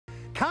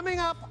Coming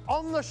up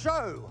on the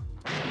show.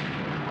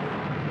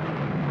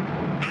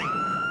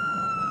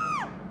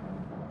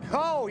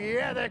 Oh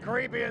yeah, they're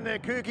creepy and they're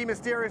kooky,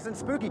 mysterious and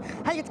spooky.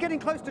 Hey, it's getting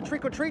close to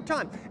trick-or-treat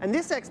time. And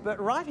this expert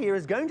right here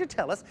is going to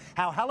tell us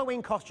how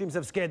Halloween costumes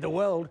have scared the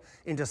world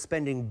into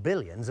spending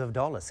billions of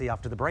dollars. See you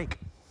after the break.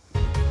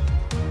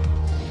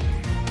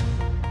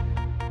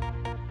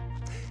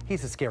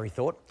 Here's a scary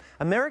thought.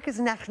 America's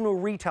National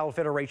Retail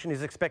Federation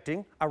is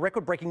expecting a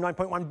record-breaking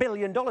 $9.1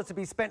 billion to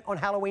be spent on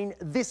Halloween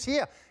this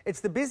year. It's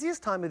the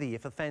busiest time of the year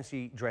for the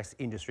fancy dress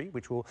industry,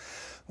 which will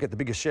get the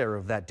biggest share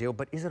of that deal.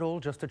 But is it all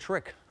just a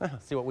trick?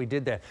 See what we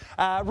did there.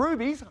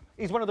 Rubie's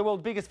is one of the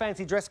world's biggest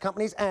fancy dress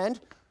companies, and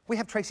we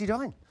have Tracey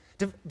Devine.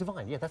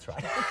 Devine, yeah, that's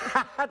right.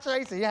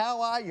 Tracey,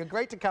 how are you?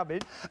 Great to come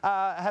in,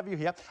 have you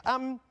here.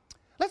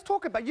 Let's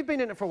talk about, you've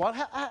been in it for a while.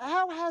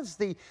 How has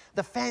the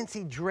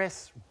fancy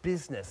dress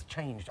business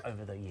changed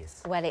over the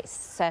years? Well, it's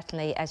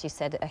certainly, as you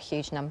said, a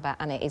huge number,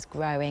 and it is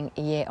growing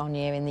year on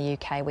year in the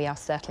UK. We are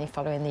certainly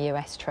following the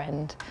US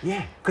trend.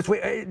 Yeah, because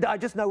I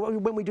just know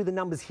when we do the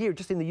numbers here,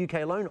 just in the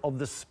UK alone, of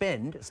the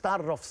spend, it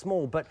started off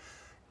small, but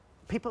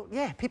people,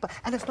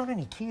 and it's not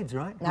only kids,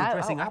 right? No,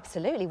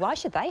 absolutely. Why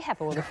should they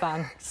have all the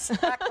fun?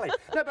 Exactly.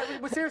 No,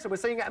 but seriously, we're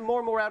seeing more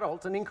and more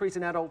adults, an increase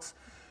in adults.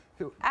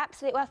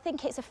 Absolutely. Well, I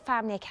think it's a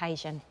family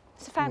occasion.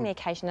 It's a family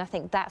occasion. I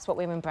think that's what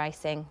we're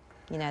embracing.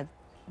 You know,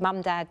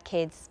 mum, dad,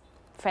 kids,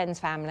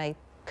 friends, family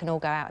can all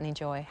go out and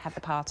enjoy, have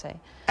the party.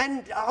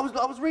 And I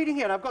was reading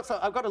here, and I've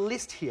got a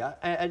list here,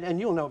 and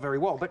you'll know it very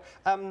well. But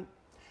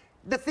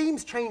the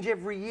themes change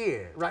every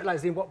year, right?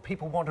 Like in what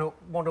people want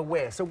to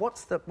wear. So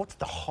what's the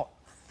hot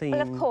theme?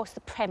 Well, of course,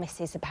 the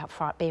premise is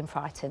about being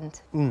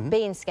frightened,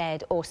 being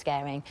scared or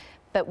scaring.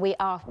 But we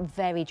are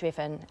very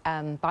driven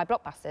by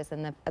blockbusters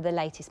and the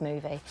latest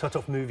movie. Sort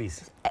of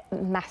movies?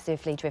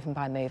 Massively driven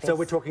by movies. So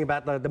we're talking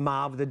about the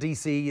Marvel, the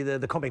DC,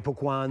 the comic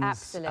book ones.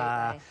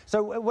 Absolutely.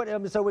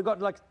 So we've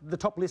got like the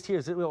top list here.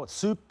 Is it what,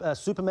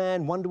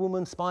 Superman, Wonder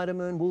Woman,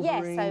 Spider-Man,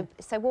 Wolverine? Yeah,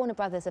 so Warner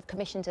Brothers have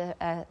commissioned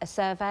a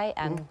survey,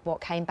 and what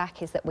came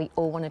back is that we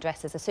all want to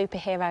dress as a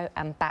superhero,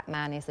 and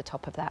Batman is the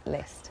top of that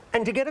list.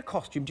 And to get a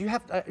costume, do you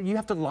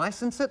have to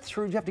license it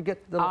through? Do you have to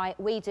get the?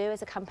 We do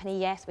as a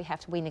company, yes.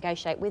 We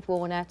negotiate with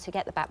Warner to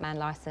get the Batman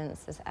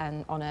licence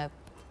and on a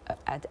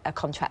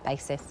contract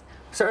basis.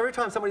 So every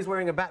time somebody's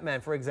wearing a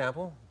Batman, for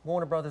example,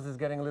 Warner Brothers is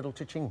getting a little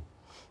cha-ching.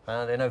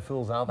 They're no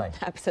fools, are they?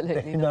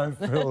 Absolutely no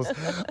fools.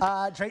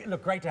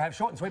 Look, great to have,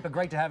 short and sweet, but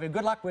great to have you.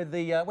 Good luck with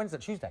the, when is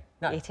it, Tuesday?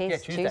 No, it is, yeah,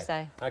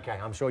 Tuesday. OK,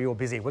 I'm sure you're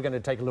busy. We're going to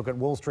take a look at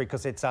Wall Street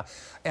because it's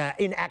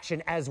in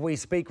action as we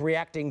speak,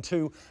 reacting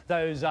to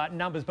those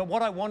numbers. But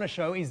what I want to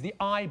show is the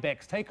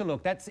IBEX. Take a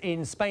look. That's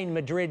in Spain,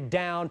 Madrid,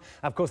 down.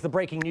 Of course, the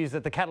breaking news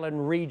that the Catalan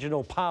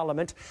Regional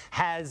Parliament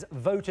has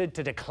voted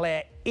to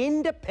declare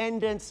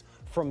independence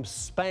from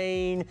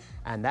Spain,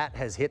 and that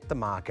has hit the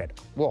market.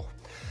 Whoa,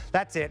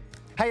 that's it.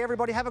 Hey,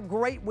 everybody, have a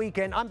great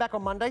weekend. I'm back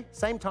on Monday,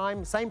 same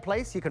time, same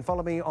place. You can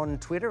follow me on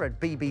Twitter at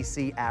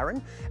BBC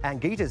Aaron.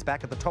 And Geeta's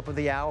back at the top of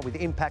the hour with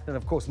Impact and,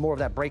 of course, more of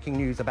that breaking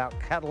news about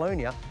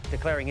Catalonia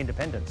declaring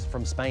independence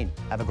from Spain.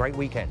 Have a great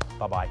weekend.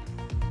 Bye-bye.